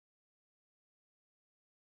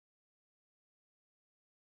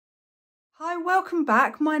Hi, welcome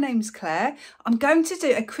back. My name's Claire. I'm going to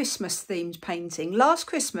do a Christmas themed painting. Last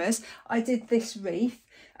Christmas I did this wreath,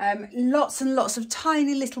 lots and lots of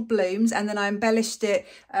tiny little blooms, and then I embellished it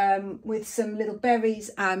with some little berries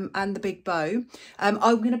and the big bow. I'm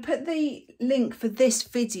going to put the link for this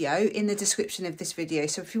video in the description of this video.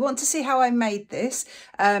 So if you want to see how I made this,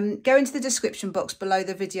 go into the description box below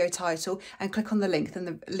the video title and click on the link,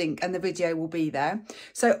 and the video will be there.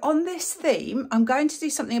 So on this theme, I'm going to do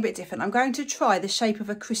something a bit different. I'm going to try the shape of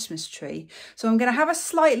a Christmas tree. So I'm going to have a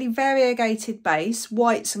slightly variegated base,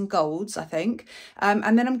 whites and golds, I think.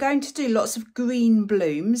 And then I'm going to do lots of green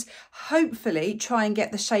blooms, hopefully try and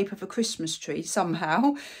get the shape of a Christmas tree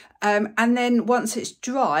somehow. And then once it's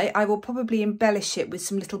dry, I will probably embellish it with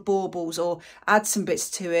some little baubles or add some bits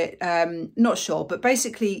to it. Not sure, but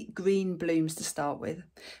basically green blooms to start with.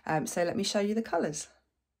 So let me show you the colours.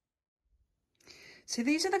 So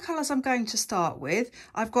these are the colours I'm going to start with.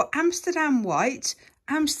 I've got Amsterdam white,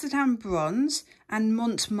 Amsterdam bronze and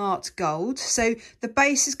Montmartre gold. So the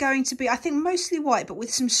base is going to be, I think, mostly white, but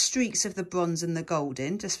with some streaks of the bronze and the gold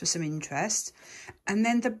in, just for some interest. And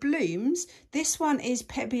then the blooms, this one is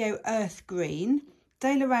Pebbio earth green,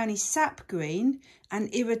 De Laurani sap green and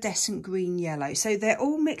iridescent green yellow. So they're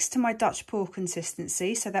all mixed to my Dutch pour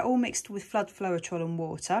consistency. So they're all mixed with floetrol and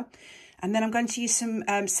water. And then I'm going to use some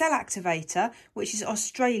cell activator, which is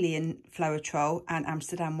Australian floetrol and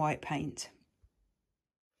Amsterdam white paint.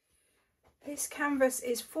 This canvas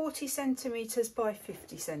is 40 centimetres by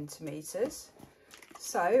 50 centimetres.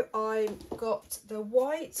 So I've got the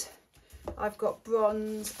white, I've got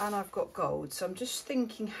bronze and I've got gold. So I'm just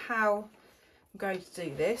thinking how I'm going to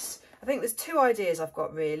do this. I think there's two ideas I've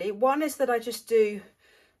got really. One is that I just do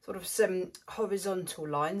sort of some horizontal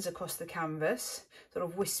lines across the canvas, sort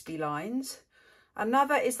of wispy lines.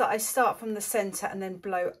 Another is that I start from the centre and then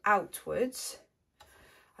blow outwards.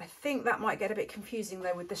 I think that might get a bit confusing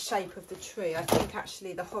though with the shape of the tree. I think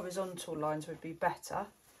actually the horizontal lines would be better.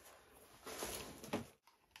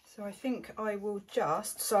 So I think I will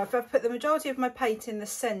just, so I've put the majority of my paint in the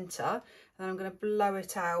centre and I'm going to blow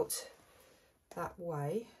it out that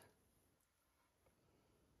way.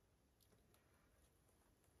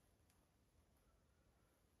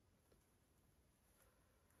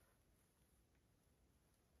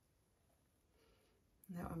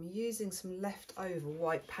 Now I'm using some leftover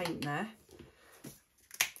white paint there,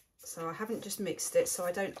 so I haven't just mixed it, so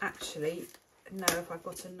I don't actually know if I've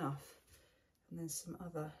got enough. And then some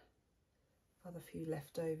other few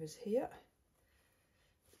leftovers here.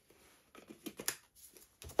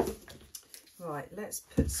 Right, let's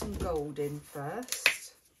put some gold in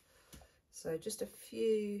first. So just a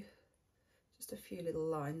few little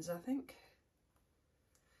lines, I think.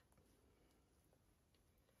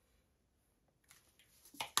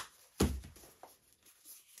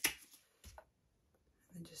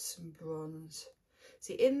 Just some bronze.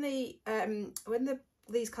 See, in the when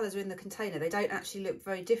these colours are in the container, they don't actually look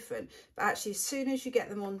very different, but actually as soon as you get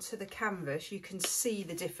them onto the canvas you can see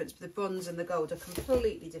the difference. The bronze and the gold are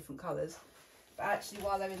completely different colours, but actually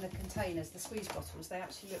while they're in the containers, the squeeze bottles, they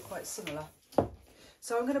actually look quite similar.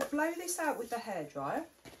 So I'm going to blow this out with the hairdryer.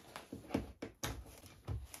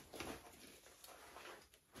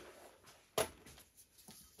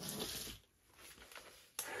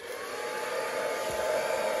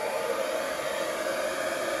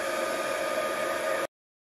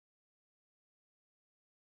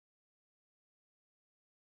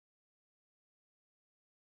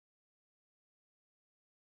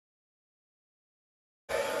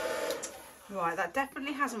 Right, that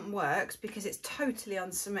definitely hasn't worked because it's totally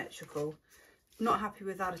unsymmetrical. Not happy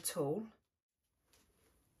with that at all.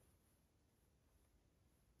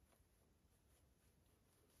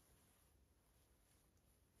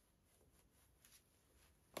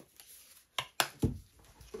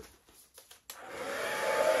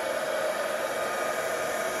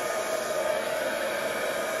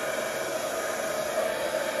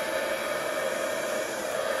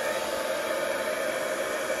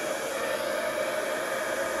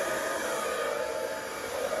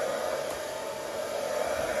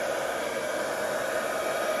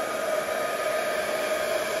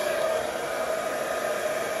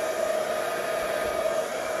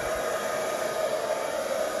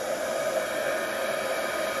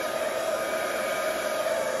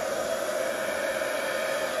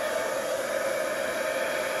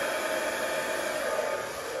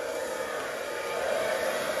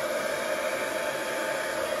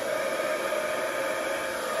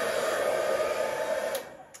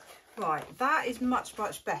 Right, that is much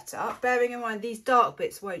better. Bearing in mind these dark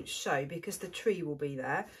bits won't show because the tree will be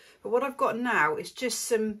there. But what I've got now is just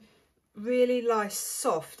some really nice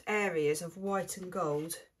soft areas of white and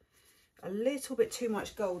gold. A little bit too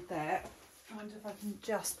much gold there. I wonder if I can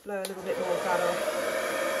just blow a little bit more of that off.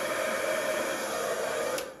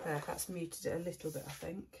 There, that's muted it a little bit, I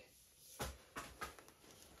think.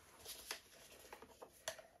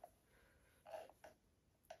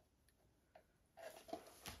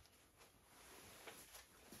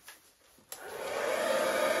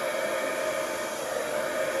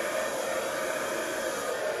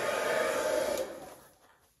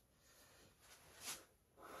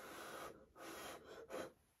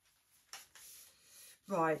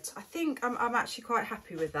 Right, I think I'm actually quite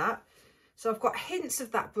happy with that. So I've got hints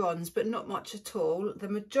of that bronze, but not much at all. The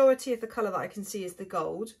majority of the colour that I can see is the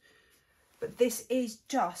gold, but this is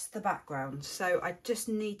just the background. So I just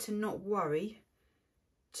need to not worry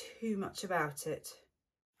too much about it.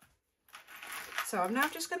 So I'm now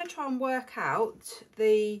just going to try and work out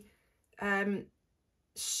the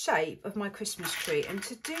shape of my Christmas tree. And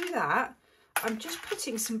to do that, I'm just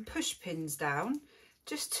putting some push pins down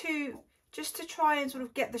just to try and sort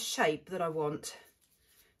of get the shape that I want.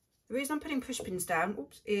 The reason I'm putting push pins down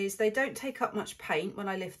is they don't take up much paint when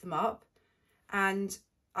I lift them up, and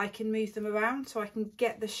I can move them around so I can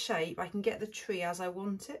get the shape, I can get the tree as I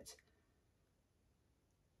want it.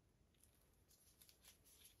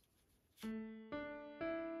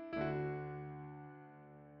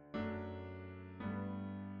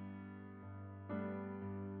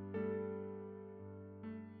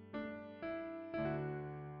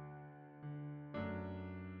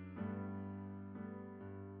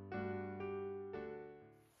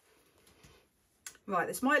 Right,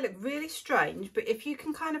 this might look really strange, but if you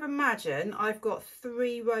can kind of imagine, I've got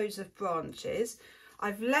 3 rows of branches.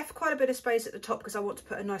 I've left quite a bit of space at the top because I want to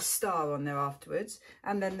put a nice star on there afterwards.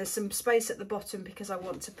 And then there's some space at the bottom because I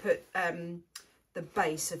want to put the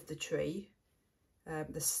base of the tree,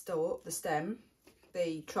 the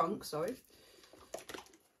trunk, sorry.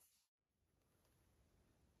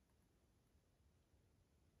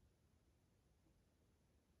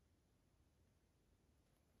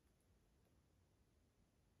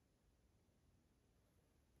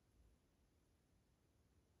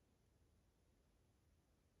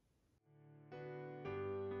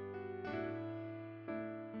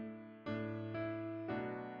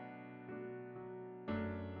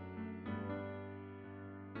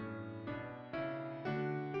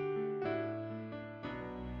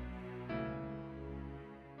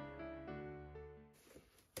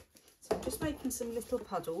 So I'm just making some little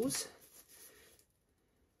puddles.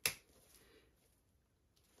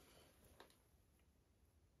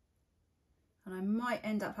 And I might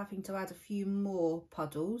end up having to add a few more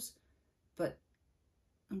puddles, but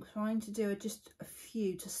I'm trying to do just a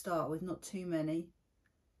few to start with, not too many.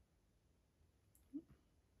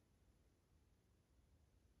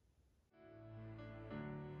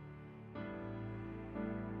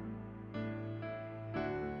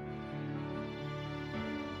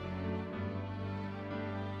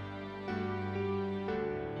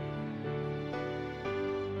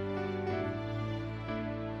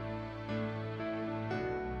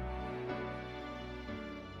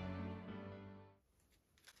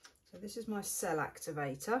 So this is my cell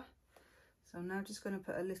activator. So I'm now just going to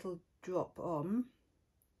put a little drop on.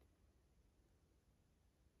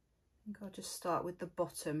 I think I'll just start with the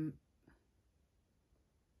bottom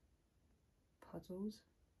puddles.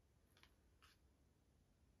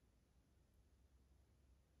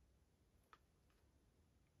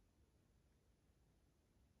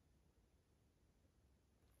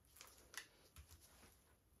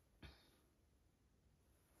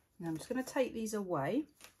 Now I'm just going to take these away.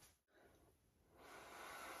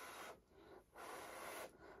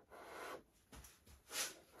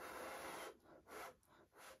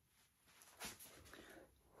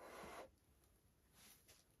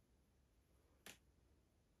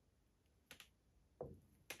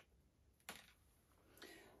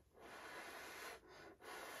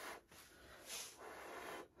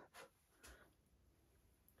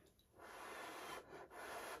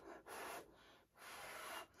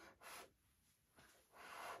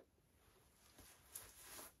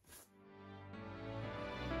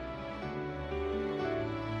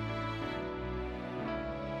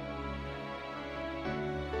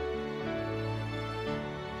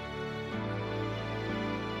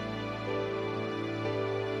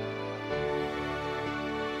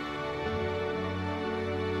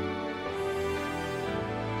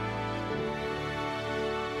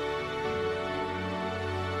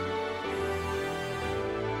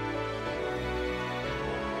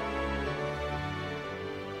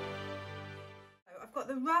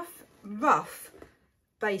 The rough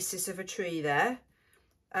basis of a tree there,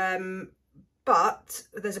 but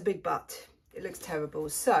there's a big but. It looks terrible.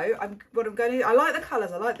 So I like the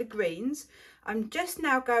colours, I like the greens. I'm just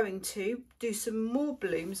now going to do some more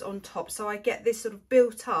blooms on top, so I get this sort of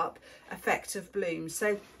built up effect of blooms.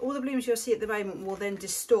 So all the blooms you'll see at the moment will then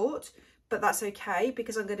distort, but that's okay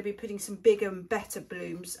because I'm going to be putting some bigger and better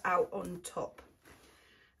blooms out on top.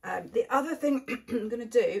 The other thing I'm going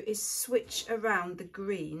to do is switch around the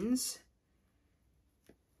greens.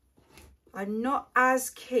 I'm not as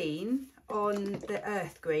keen on the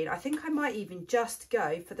earth green. I think I might even just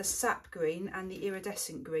go for the sap green and the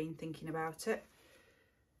iridescent green, thinking about it.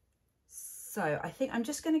 So I think I'm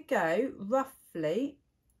just going to go roughly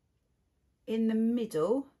in the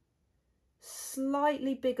middle,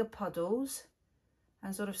 slightly bigger puddles,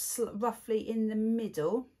 and sort of roughly in the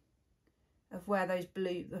middle of where those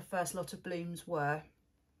the first lot of blooms were.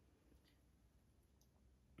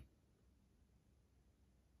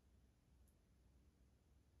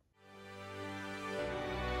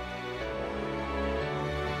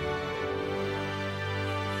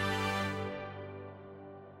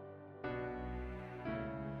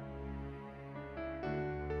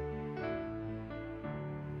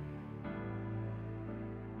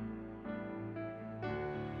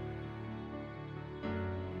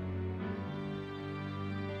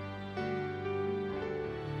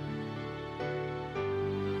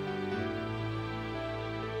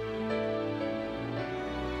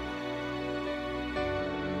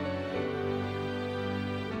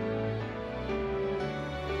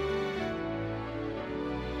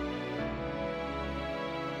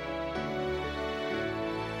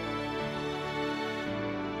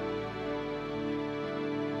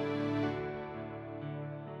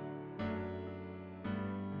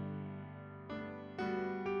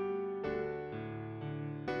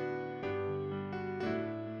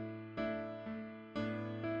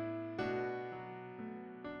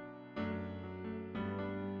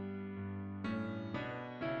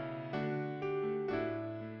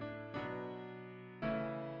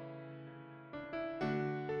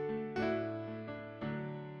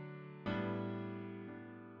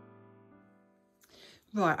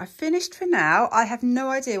 Right, I've finished for now. I have no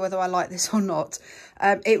idea whether I like this or not.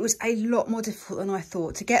 It was a lot more difficult than I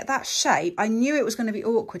thought. To get that shape, I knew it was going to be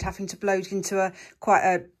awkward having to blow it into quite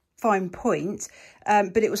a fine point,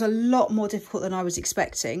 but it was a lot more difficult than I was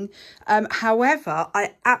expecting. However,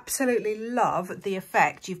 I absolutely love the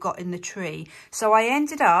effect you've got in the tree. So I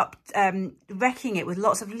ended up wrecking it with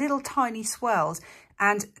lots of little tiny swirls,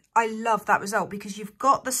 and I love that result because you've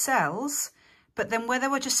got the cells, but then where there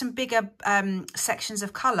were just some bigger sections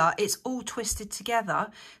of colour, it's all twisted together.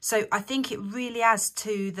 So I think it really adds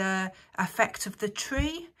to the effect of the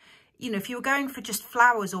tree. You know, if you were going for just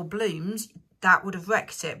flowers or blooms, that would have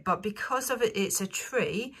wrecked it. But because of it, it's a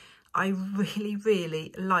tree, I really,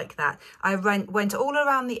 really like that. I went all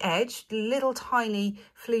around the edge, little tiny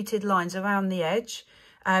fluted lines around the edge.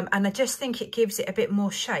 And I just think it gives it a bit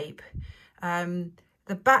more shape.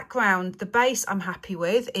 The background, the base, I'm happy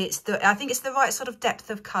with. I think it's the right sort of depth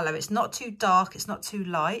of colour. It's not too dark, it's not too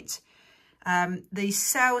light. The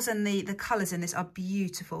cells and the colours in this are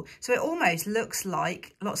beautiful. So it almost looks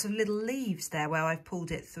like lots of little leaves there where I've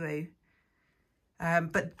pulled it through.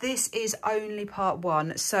 But this is only part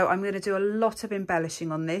one, so I'm going to do a lot of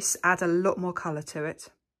embellishing on this, add a lot more colour to it.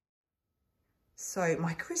 So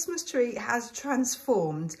my Christmas tree has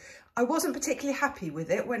transformed. I wasn't particularly happy with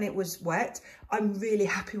it when it was wet. I'm really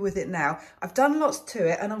happy with it now. I've done lots to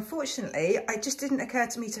it, and unfortunately, it just didn't occur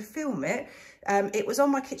to me to film it. It was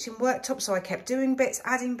on my kitchen worktop, so I kept doing bits,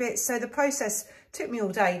 adding bits. So the process took me all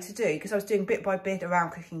day to do because I was doing bit by bit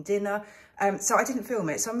around cooking dinner. So I didn't film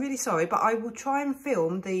it, so I'm really sorry, but I will try and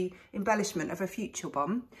film the embellishment of a future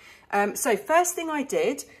one. So first thing I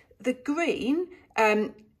did, the green,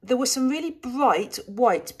 there were some really bright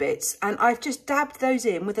white bits, and I've just dabbed those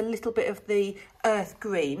in with a little bit of the earth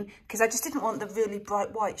green because I just didn't want the really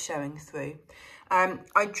bright white showing through.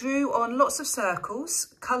 I drew on lots of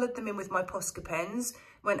circles, coloured them in with my Posca pens,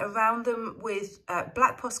 went around them with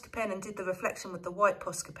black Posca pen and did the reflection with the white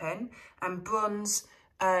Posca pen, and bronze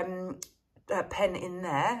pen in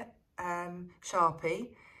there, Sharpie,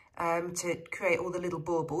 to create all the little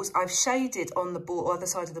baubles. I've shaded on the other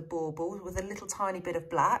side of the bauble with a little tiny bit of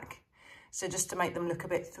black, so just to make them look a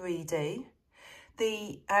bit 3D.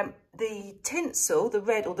 The tinsel, the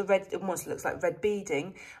red, it almost looks like red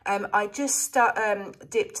beading, I just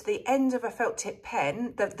dipped the end of a felt tip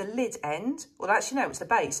pen, the lid end, well actually no, it's the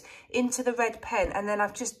base, into the red pen, and then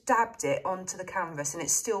I've just dabbed it onto the canvas, and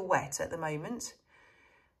it's still wet at the moment.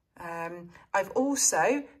 I've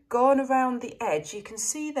also gone around the edge. You can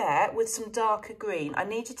see there with some darker green. I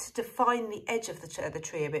needed to define the edge of the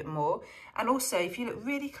tree a bit more. And also, if you look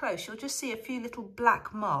really close, you'll just see a few little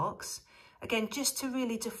black marks. Again, just to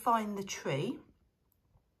really define the tree.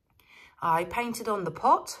 I painted on the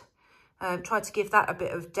pot. Tried to give that a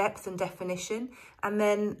bit of depth and definition, and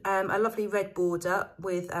then a lovely red border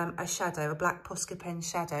with a shadow, a black Posca pen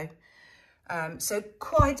shadow. So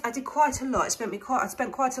I did quite a lot. I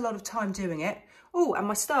spent quite a lot of time doing it. Oh, and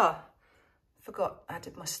my star. Forgot I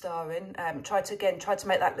added my star in. Tried to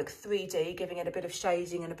make that look 3D, giving it a bit of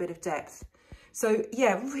shading and a bit of depth. So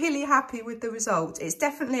yeah, really happy with the result. It's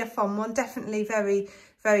definitely a fun one. Definitely very,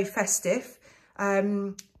 very festive.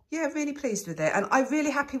 Yeah, really pleased with it. And I'm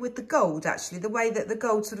really happy with the gold, actually, the way that the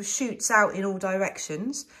gold sort of shoots out in all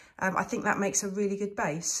directions. I think that makes a really good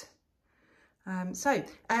base.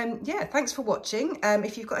 Yeah, thanks for watching.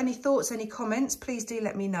 If you've got any thoughts, any comments, please do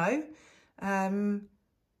let me know.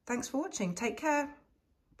 Thanks for watching. Take care.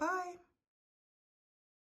 Bye.